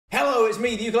it's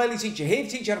me, the ukulele teacher, here to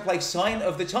teach you how to play Sign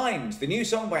of the Times, the new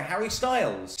song by Harry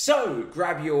Styles. So,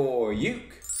 grab your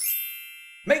uke.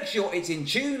 Make sure it's in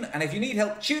tune, and if you need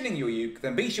help tuning your uke,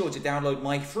 then be sure to download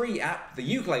my free app, the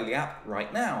Ukulele app,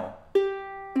 right now.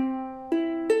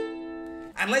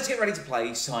 And let's get ready to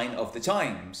play Sign of the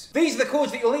Times. These are the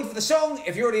chords that you'll need for the song.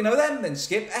 If you already know them, then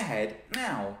skip ahead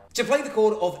now. To play the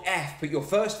chord of F, put your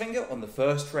first finger on the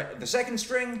first fret of the second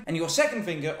string, and your second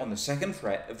finger on the second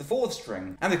fret of the fourth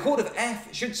string. And the chord of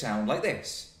F should sound like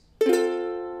this.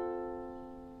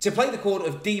 To play the chord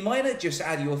of D minor, just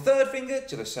add your third finger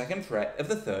to the second fret of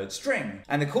the third string.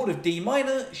 And the chord of D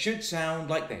minor should sound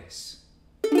like this.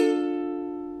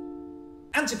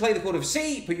 And to play the chord of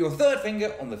C, put your third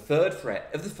finger on the third fret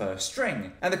of the first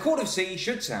string. And the chord of C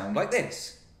should sound like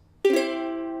this.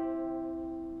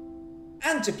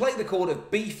 And to play the chord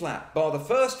of B flat, bar the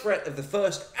first fret of the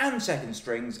first and second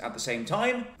strings at the same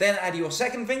time, then add your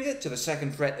second finger to the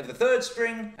second fret of the third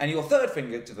string, and your third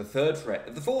finger to the third fret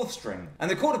of the fourth string.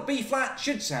 And the chord of B flat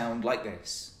should sound like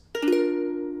this.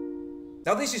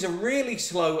 Now this is a really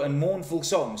slow and mournful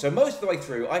song, so most of the way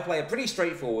through I play a pretty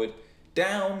straightforward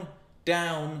down,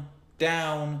 down,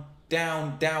 down,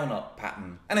 down, down, up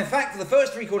pattern. And in fact, for the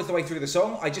first 3 quarters of the way through the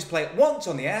song, I just play it once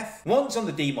on the F, once on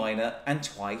the D minor, and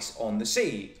twice on the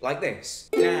C, like this.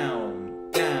 Down,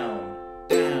 down,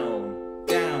 down,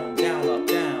 down, down, up,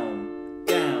 down,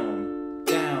 down,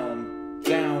 down,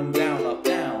 down, down, up,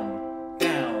 down,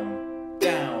 down,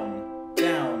 down,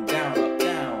 down, down, up,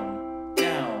 down,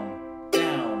 down,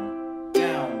 down,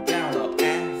 down, down, up,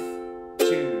 F,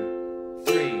 2,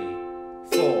 3,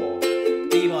 4,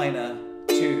 D minor,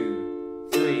 2,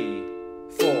 3,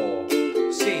 4,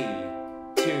 C,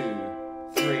 2,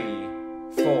 3,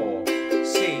 4,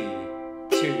 C,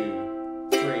 2,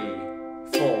 3,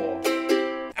 4.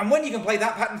 And when you can play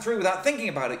that pattern through without thinking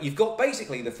about it, you've got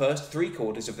basically the first 3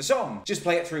 quarters of the song. Just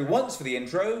play it through once for the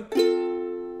intro.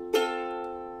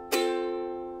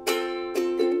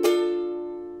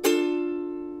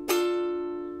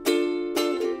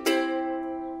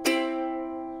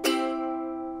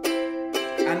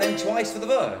 And then twice for the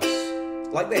verse,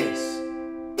 like this.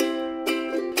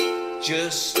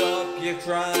 Just stop your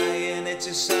crying, it's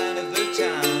a sign of the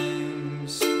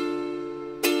times.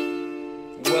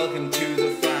 Welcome to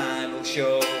the final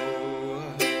show.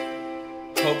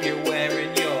 Hope you're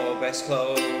wearing your best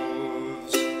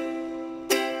clothes.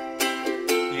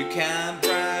 You can't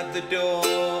bribe the door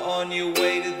on your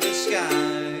way to the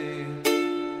sky.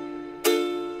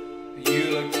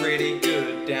 You look pretty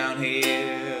good down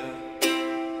here.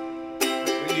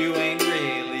 You ain't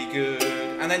really good.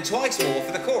 And then twice more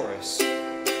for the chorus.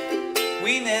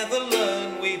 We never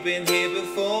learn, we've been here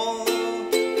before.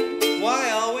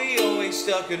 Why are we always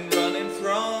stuck and running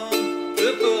from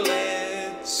the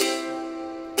bullets?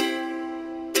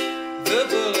 The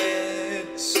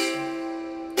bullets.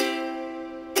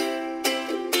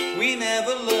 We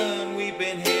never learn, we've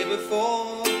been here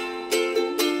before.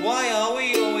 Why are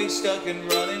we always stuck and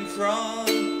running from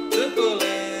the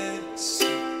bullets?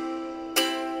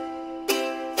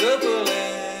 The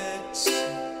bullets.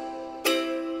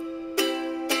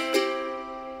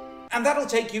 And that'll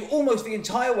take you almost the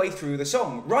entire way through the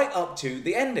song, right up to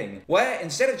the ending, where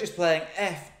instead of just playing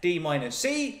F, D minor,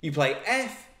 C, you play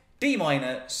F, D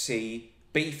minor, C,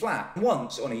 B flat,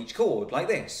 once on each chord, like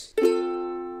this.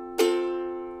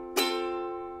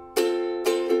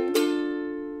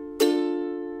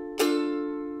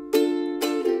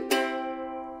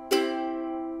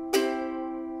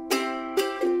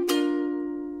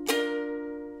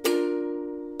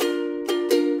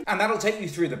 And that'll take you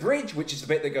through the bridge, which is the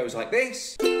bit that goes like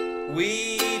this.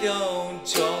 We don't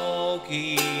talk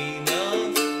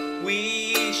enough,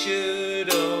 we should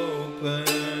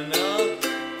open up,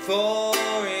 for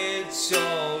it's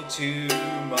all too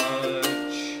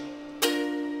much.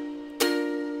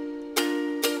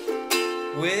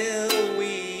 Will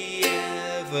we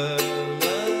ever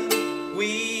learn?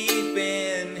 We've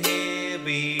been here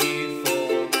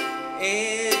before,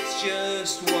 it's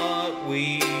just what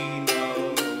we know.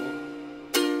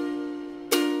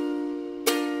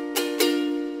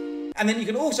 And then you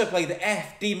can also play the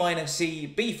F, D minor, C,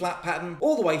 B flat pattern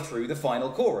all the way through the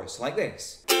final chorus, like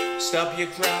this. Stop your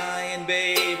crying,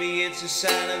 baby, it's a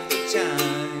sign of the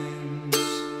times.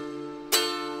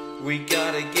 We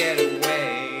gotta get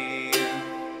away.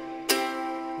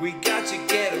 We got to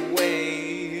get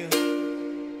away.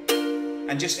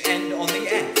 And just end on the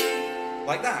F,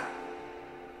 like that.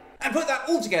 And put that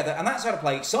all together, and that's how to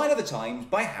play Sign of the Times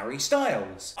by Harry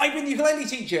Styles. I've been the ukulele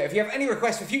teacher. If you have any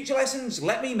requests for future lessons,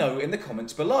 let me know in the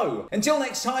comments below. Until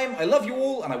next time, I love you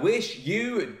all, and I wish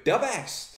you the best.